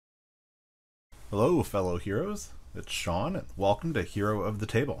Hello fellow heroes, it's Sean and welcome to Hero of the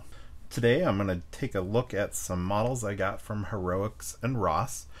Table. Today I'm going to take a look at some models I got from Heroics and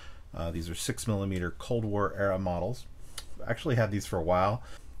Ros. These are 6mm Cold War era models. I actually had these for a while,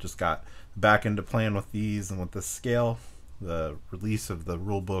 just got back into playing with these and with this scale. The release of the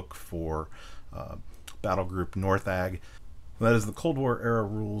rulebook for Battlegroup NORTHAG. That is the Cold War era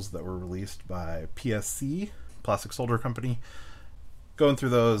rules that were released by PSC, Plastic Soldier Company. Going through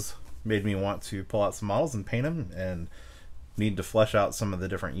those made me want to pull out some models and paint them, and need to flesh out some of the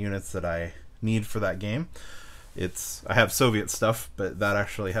different units that I need for that game. I have Soviet stuff, but that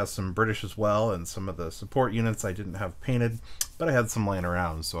actually has some British as well, and some of the support units I didn't have painted, but I had some laying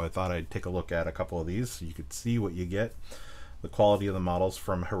around, so I thought I'd take a look at a couple of these so you could see what you get, the quality of the models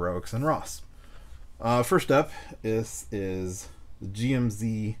from Heroics and Ros. First up is the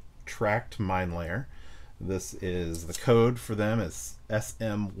GMZ Minelayer. This is the code for them is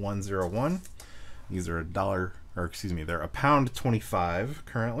SM-101. These are they're £1.25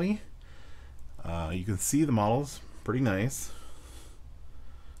 currently. You can see the models, pretty nice.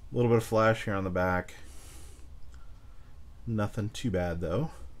 A little bit of flash here on the back. Nothing too bad though.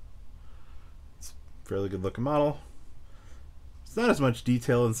 It's a fairly good looking model. It's not as much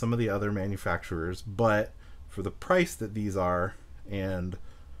detail in some of the other manufacturers, but for the price that these are, and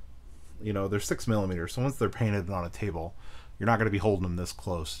you know, they're 6mm, so once they're painted on a table, you're not going to be holding them this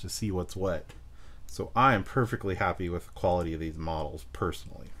close to see what's what. So I am perfectly happy with the quality of these models,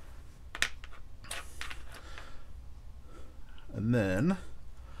 personally. And then,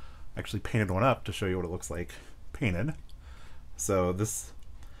 I actually painted one up to show you what it looks like painted. So this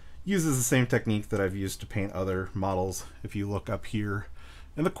uses the same technique that I've used to paint other models. If you look up here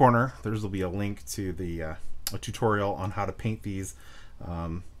in the corner, there'll be a link to the a tutorial on how to paint these.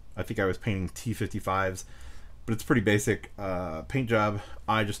 I think I was painting T55s, but it's pretty basic paint job.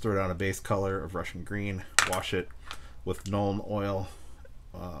 I just throw down a base color of Russian green, wash it with Nuln oil,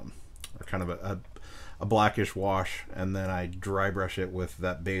 or kind of a blackish wash, and then I dry brush it with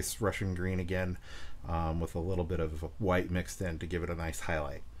that base Russian green again, with a little bit of white mixed in to give it a nice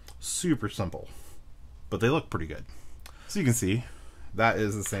highlight. Super simple, but they look pretty good. So you can see that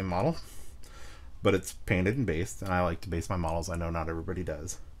is the same model, but it's painted and based, and I like to base my models. I know not everybody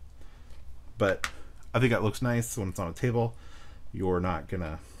does, but I think that looks nice when it's on a table. You're not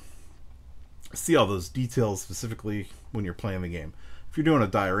gonna see all those details specifically when you're playing the game. If you're doing a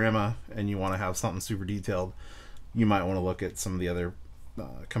diorama and you want to have something super detailed, you might want to look at some of the other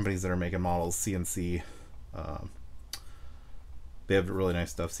companies that are making models. CNC, they have really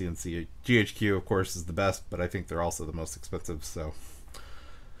nice stuff. CNC, GHQ of course is the best, but I think they're also the most expensive, so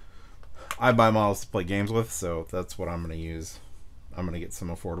I buy models to play games with, so that's what I'm going to use. I'm going to get some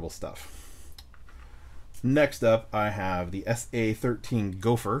affordable stuff. Next up, I have the SA-13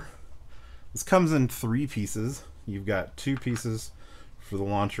 Gopher. This comes in 3 pieces. You've got 2 pieces for the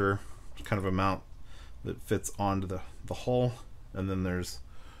launcher, kind of a mount that fits onto the hull, and then there's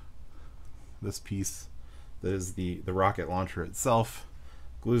this piece that is the rocket launcher itself,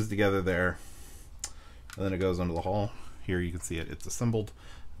 glues together there, and then it goes onto the hull. Here you can see it's assembled.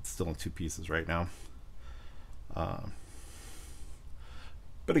 It's still in 2 pieces right now.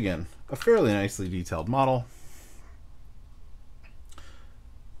 But again, a fairly nicely detailed model.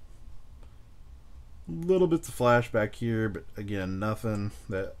 Little bits of flash back here, but again, nothing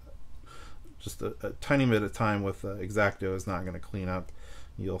that just a tiny bit of time with X-Acto is not going to clean up.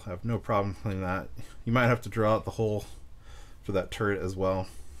 You'll have no problem cleaning that. You might have to draw out the hole for that turret as well.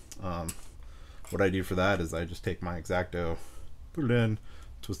 What I do for that is I just take my X-Acto, put it in,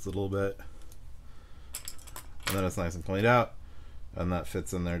 twist it a little bit, and then it's nice and cleaned out, and that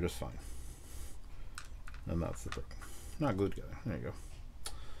fits in there just fine. And that's the brick. Not glued together. There you go.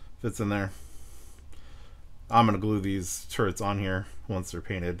 Fits in there. I'm going to glue these turrets on here once they're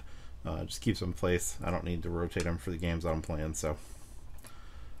painted. Just keeps them in place. I don't need to rotate them for the games I'm playing. So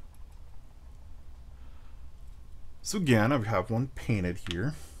again, I have one painted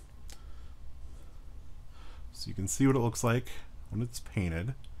here, so you can see what it looks like when it's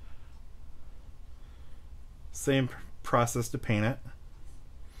painted. Same process to paint it.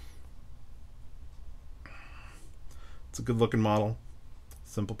 It's a good looking model.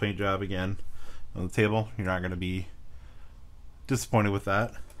 Simple paint job again. On the table, you're not going to be disappointed with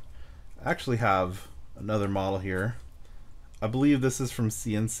that. I actually have another model here. I believe this is from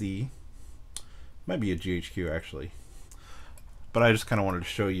CNC. Might be a GHQ actually. But I just kind of wanted to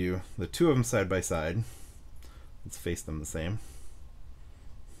show you the 2 of them side by side. Let's face them the same.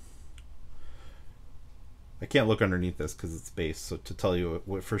 I can't look underneath this because it's base, so to tell you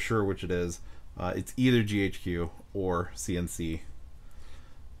for sure which it is, it's either GHQ or CNC.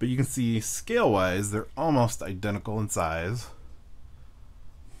 But you can see scale-wise, they're almost identical in size.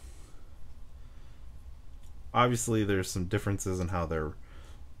 Obviously, there's some differences in how they're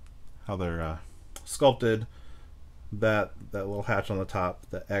sculpted. That little hatch on the top,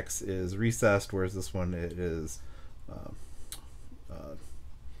 the X is recessed, whereas this one it is, I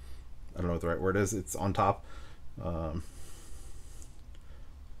don't know what the right word is. It's on top.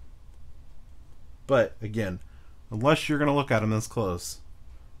 But again, unless you're going to look at them this close,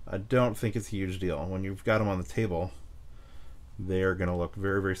 I don't think it's a huge deal. When you've got them on the table, they are going to look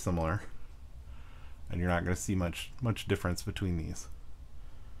very, very similar, and you're not going to see much difference between these.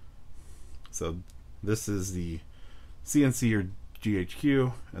 So this is the CNC or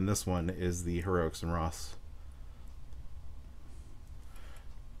GHQ, and this one is the Heroics and Ros.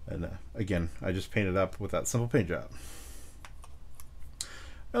 And again, I just painted up with that simple paint job.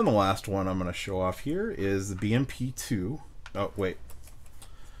 And the last one I'm going to show off here is the BMP-2. Oh, wait.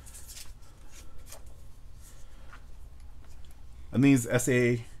 And these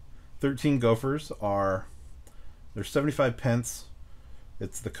SA-13 Gophers they're 75 pence.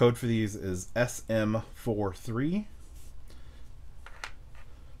 It's the code for these is SM-43.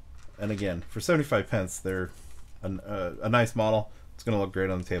 And again, for 75 pence, they're a nice model. It's going to look great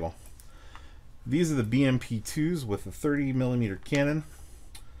on the table. These are the BMP-2s with a 30mm cannon.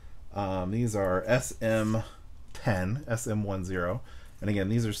 These are SM-10, SM-10. And again,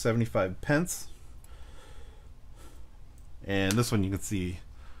 these are 75 pence. And this one you can see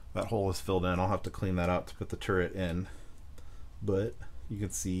that hole is filled in. I'll have to clean that out to put the turret in. But you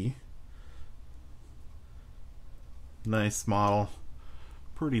can see, nice model,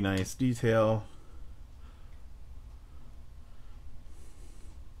 pretty nice detail.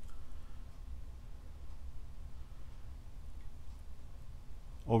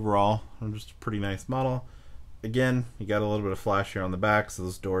 Overall, just a pretty nice model. Again, you got a little bit of flash here on the back, so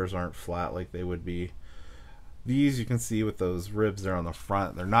those doors aren't flat like they would be. These you can see with those ribs there on the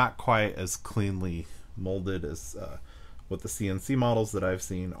front, they're not quite as cleanly molded as what the CNC models that I've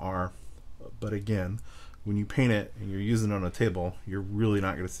seen are. But again, when you paint it and you're using it on a table, you're really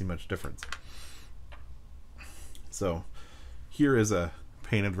not going to see much difference. So here is a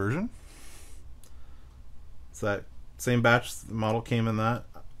painted version. So that same batch, the model came in that.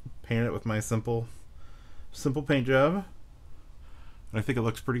 Painted it with my simple paint job, and I think it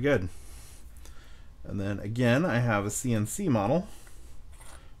looks pretty good. And then again, I have a CNC model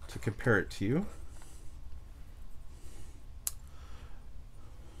to compare it to.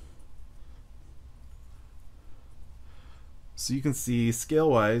 So you can see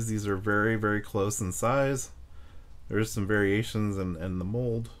scale-wise, these are very, very close in size. There's some variations in the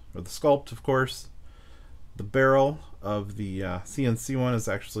mold, or the sculpt, of course. The barrel of the CNC one is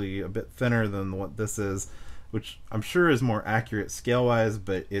actually a bit thinner than what this is, which I'm sure is more accurate scale-wise,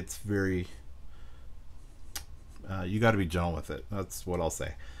 but it's very... you got to be gentle with it. That's what I'll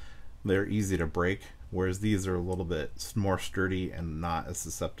say. They're easy to break, whereas these are a little bit more sturdy and not as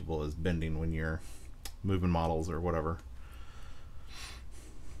susceptible as bending when you're moving models or whatever.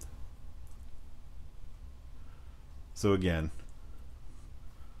 So again,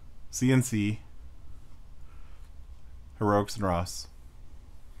 CNC, Heroics and Ros.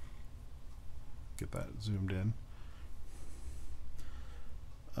 Get that zoomed in.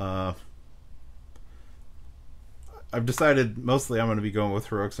 I've decided mostly I'm going to be going with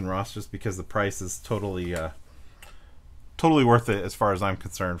Heroics and Ros just because the price is totally worth it as far as I'm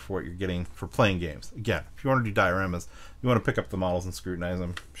concerned for what you're getting for playing games. Again, if you want to do dioramas, you want to pick up the models and scrutinize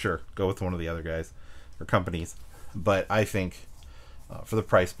them, sure, go with one of the other guys or companies. But I think for the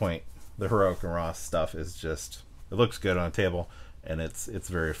price point, the Heroic and Ros stuff is just, it looks good on a table, and it's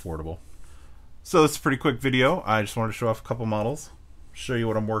very affordable. So it's a pretty quick video. I just wanted to show off a couple models, show you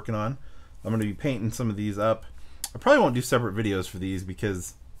what I'm working on. I'm going to be painting some of these up. I probably won't do separate videos for these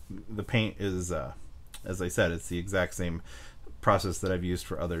because the paint is, as I said, it's the exact same process that I've used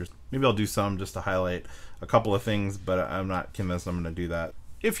for others. Maybe I'll do some just to highlight a couple of things, but I'm not convinced I'm going to do that.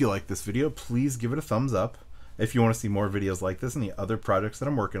 If you like this video, please give it a thumbs up. If you want to see more videos like this and the other projects that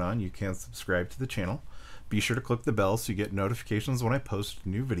I'm working on, you can subscribe to the channel. Be sure to click the bell so you get notifications when I post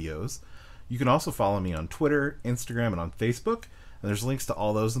new videos. You can also follow me on Twitter, Instagram, and on Facebook, and there's links to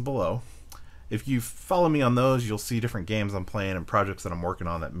all those below. If you follow me on those, you'll see different games I'm playing and projects that I'm working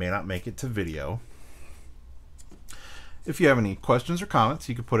on that may not make it to video. If you have any questions or comments,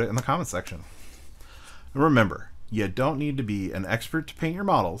 you can put it in the comment section. And remember, you don't need to be an expert to paint your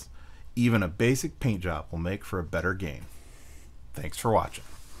models. Even a basic paint job will make for a better game. Thanks for watching.